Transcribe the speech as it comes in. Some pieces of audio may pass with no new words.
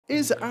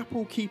Is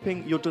Apple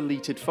keeping your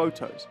deleted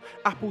photos?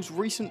 Apple's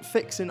recent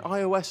fix in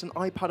iOS and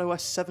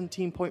iPadOS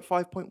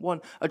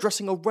 17.5.1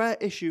 addressing a rare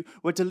issue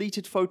where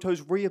deleted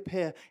photos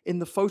reappear in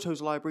the Photos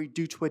library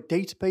due to a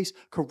database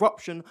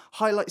corruption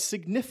highlights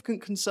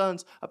significant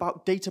concerns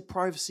about data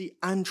privacy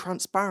and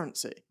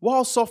transparency.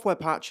 While software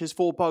patches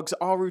for bugs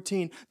are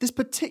routine, this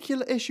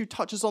particular issue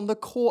touches on the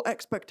core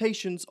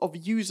expectations of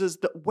users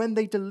that when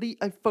they delete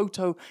a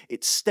photo,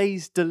 it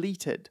stays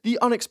deleted. The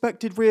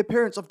unexpected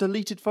reappearance of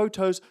deleted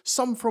photos,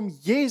 some from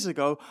years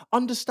ago,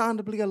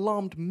 understandably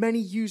alarmed many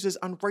users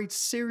and raised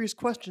serious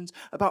questions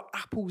about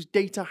Apple's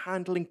data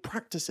handling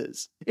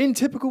practices. In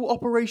typical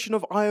operation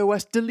of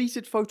iOS,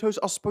 deleted photos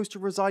are supposed to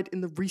reside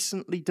in the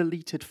recently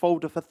deleted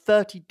folder for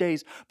 30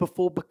 days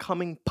before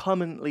becoming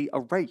permanently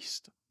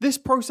erased. This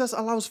process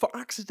allows for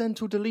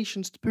accidental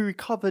deletions to be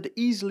recovered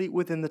easily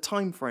within the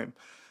time frame.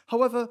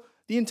 However,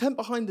 the intent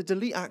behind the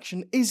delete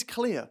action is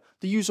clear.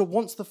 The user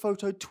wants the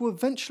photo to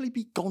eventually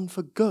be gone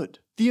for good.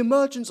 The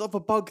emergence of a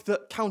bug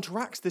that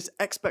counteracts this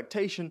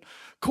expectation,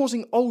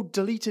 causing old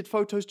deleted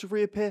photos to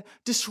reappear,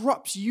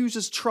 disrupts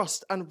users'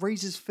 trust and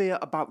raises fear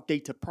about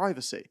data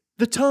privacy.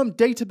 The term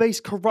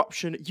database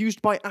corruption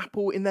used by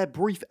Apple in their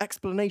brief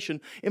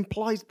explanation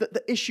implies that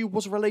the issue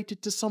was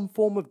related to some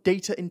form of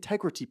data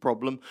integrity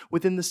problem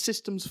within the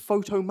system's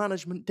photo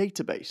management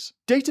database.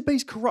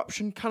 Database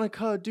corruption can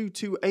occur due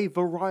to a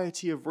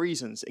variety of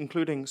reasons,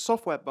 including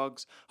software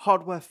bugs,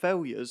 hardware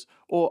failures,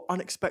 or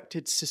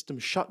unexpected system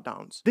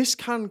shutdowns. This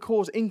can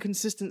cause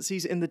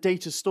inconsistencies in the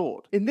data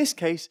stored. In this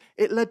case,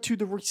 it led to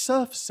the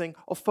resurfacing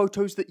of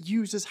photos that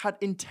users had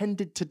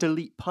intended to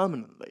delete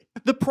permanently.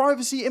 The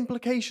privacy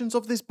implications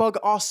of this bug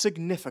are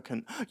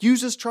significant.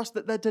 Users trust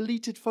that their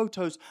deleted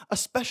photos,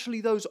 especially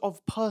those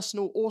of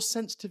personal or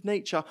sensitive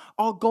nature,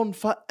 are gone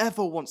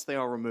forever once they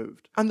are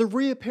removed. And the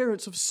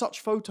reappearance of such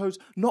photos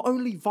not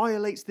only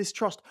violates this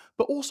trust,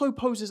 but also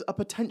poses a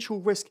potential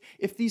risk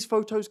if these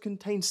photos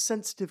contain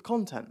sensitive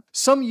content.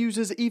 Some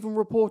users even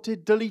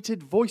reported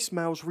deleted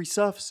voicemails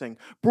resurfacing,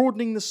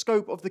 broadening the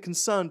scope of the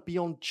concern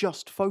beyond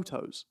just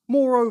photos.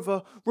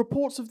 Moreover,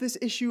 reports of this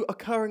issue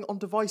occurring on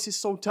devices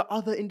sold to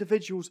other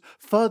individuals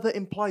further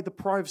imply the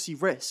privacy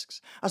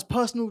risks, as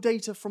personal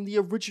data from the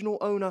original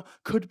owner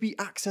could be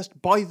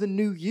accessed by the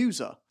new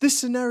user. This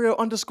scenario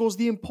underscores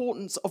the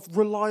importance of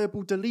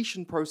reliable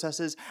deletion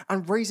processes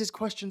and raises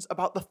questions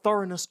about the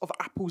thoroughness of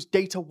Apple's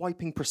data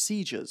wiping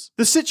procedures.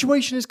 The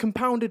situation is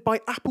compounded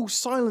by Apple's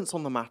silence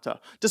on the matter.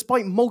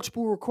 Despite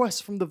multiple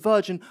requests from The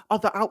Verge and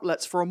other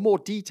outlets for a more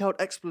detailed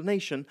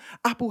explanation,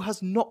 Apple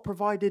has not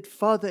provided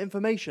further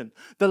information.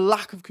 The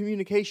lack of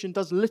communication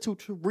does little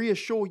to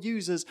reassure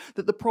users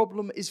that the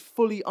problem is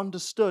fully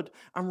understood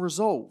and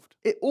resolved.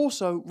 It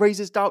also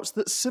raises doubts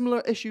that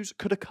similar issues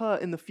could occur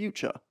in the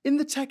future. In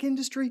the tech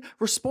industry,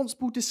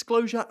 responsible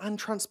disclosure and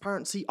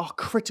transparency are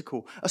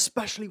critical,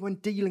 especially when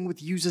dealing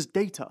with users'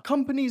 data.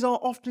 Companies are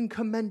often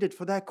commended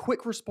for their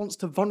quick response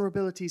to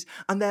vulnerabilities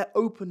and their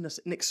openness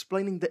in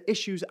explaining the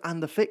issues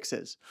and the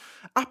fixes.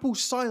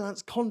 Apple's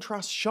silence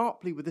contrasts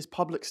sharply with this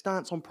public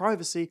stance on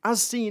privacy,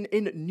 as seen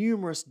in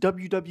numerous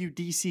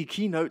WWDC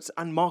keynotes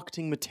and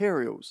marketing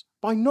materials.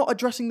 By not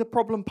addressing the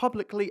problem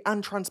publicly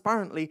and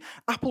transparently,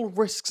 Apple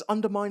risks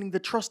undermining the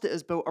trust it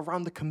has built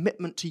around the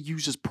commitment to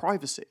users'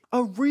 privacy.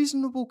 A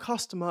reasonable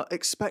customer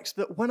expects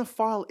that when a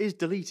file is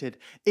deleted,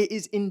 it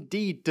is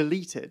indeed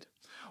deleted.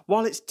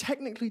 While it's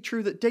technically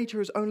true that data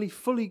is only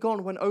fully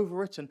gone when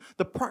overwritten,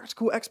 the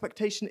practical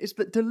expectation is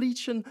that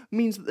deletion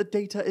means that the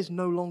data is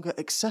no longer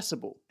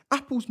accessible.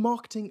 Apple's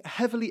marketing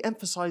heavily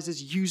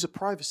emphasizes user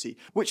privacy,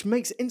 which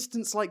makes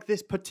incidents like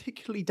this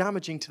particularly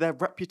damaging to their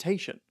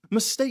reputation.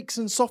 Mistakes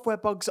and software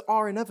bugs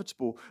are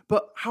inevitable,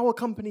 but how a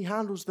company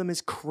handles them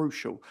is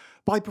crucial.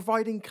 By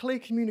providing clear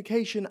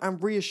communication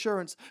and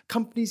reassurance,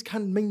 companies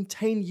can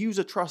maintain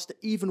user trust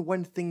even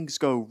when things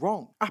go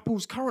wrong.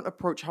 Apple's current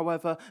approach,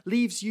 however,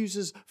 leaves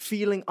users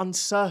feeling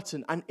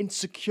uncertain and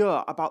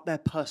insecure about their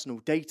personal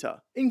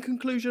data. In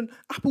conclusion,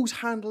 Apple's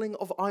handling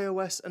of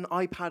iOS and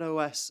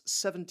iPadOS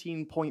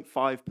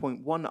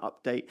 17.5.1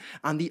 update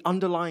and the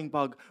underlying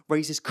bug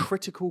raises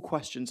critical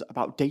questions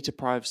about data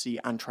privacy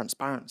and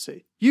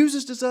transparency.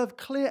 Users deserve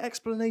clear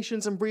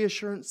explanations and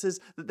reassurances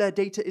that their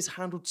data is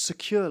handled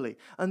securely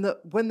and that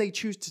when they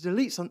choose to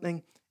delete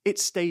something, it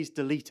stays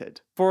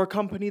deleted. For a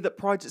company that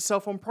prides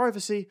itself on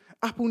privacy,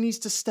 Apple needs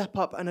to step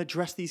up and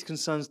address these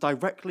concerns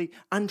directly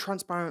and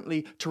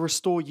transparently to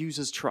restore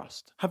users'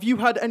 trust. Have you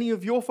had any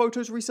of your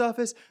photos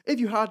resurface? If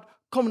you had,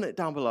 comment it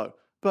down below.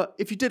 But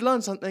if you did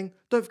learn something,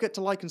 don't forget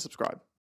to like and subscribe.